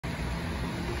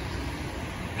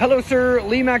Hello sir,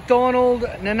 Lee MacDonald,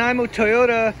 Nanaimo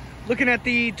Toyota, looking at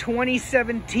the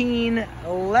 2017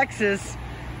 Lexus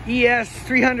ES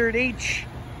 300H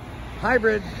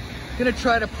hybrid. Gonna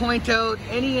try to point out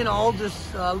any and all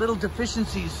just little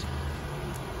deficiencies.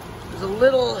 There's a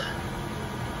little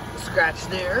scratch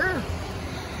there.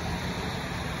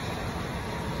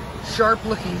 Sharp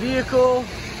looking vehicle.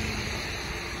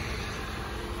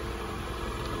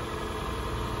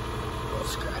 Little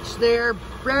scratch there.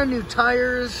 Brand new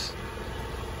tires.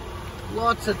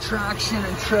 Lots of traction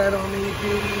and tread on these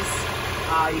beauties.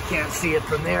 You can't see it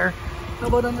from there. How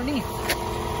about underneath?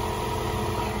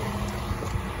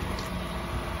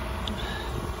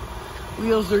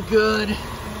 Wheels are good.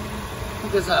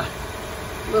 There's a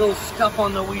little scuff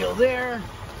on the wheel there.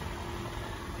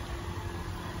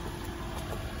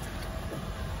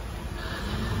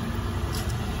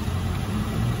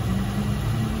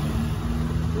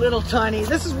 Little tiny,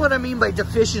 this is what I mean by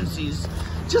deficiencies.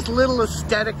 Just little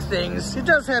aesthetic things. It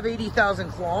does have 80,000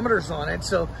 kilometers on it,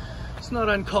 so it's not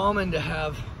uncommon to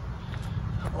have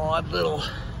odd little,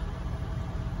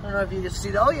 I don't know if you can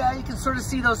see that. Oh yeah, you can sort of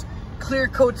see those clear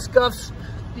coat scuffs.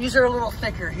 These are a little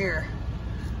thicker here.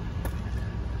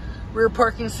 Rear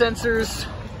parking sensors,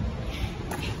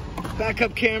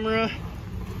 backup camera.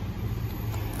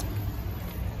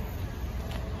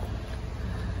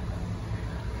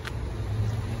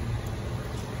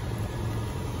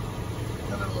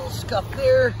 Another little scuff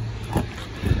there.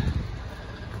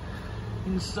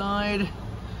 Inside.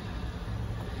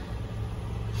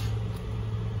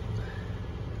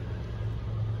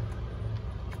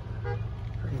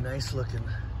 Pretty nice looking.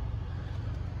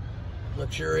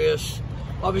 Luxurious.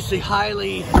 Obviously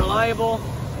highly reliable.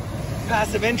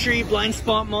 Passive entry, blind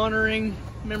spot monitoring,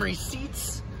 memory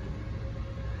seats.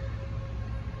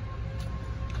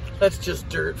 That's just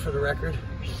dirt for the record.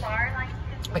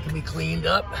 That can be cleaned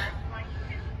up.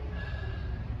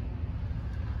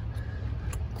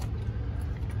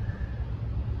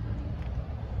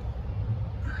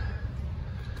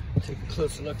 Take a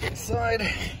closer look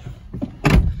inside.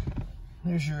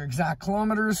 There's your exact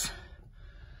kilometers.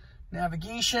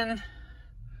 Navigation.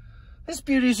 This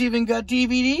beauty's even got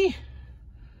DVD.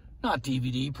 Not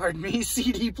DVD, pardon me,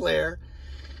 CD player.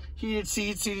 Heated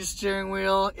seats, heated steering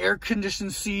wheel, air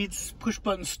conditioned seats, push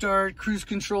button start, cruise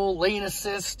control, lane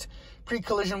assist,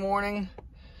 pre-collision warning,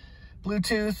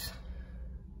 Bluetooth.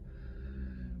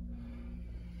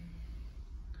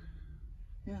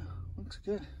 Yeah, looks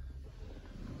good.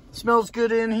 Smells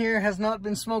good in here, has not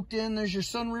been smoked in. There's your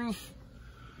sunroof.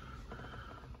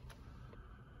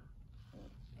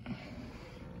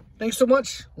 Thanks so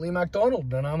much, Lee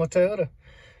MacDonald, Nanaimo Toyota,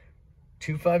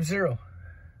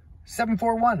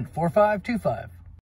 250-741-4525.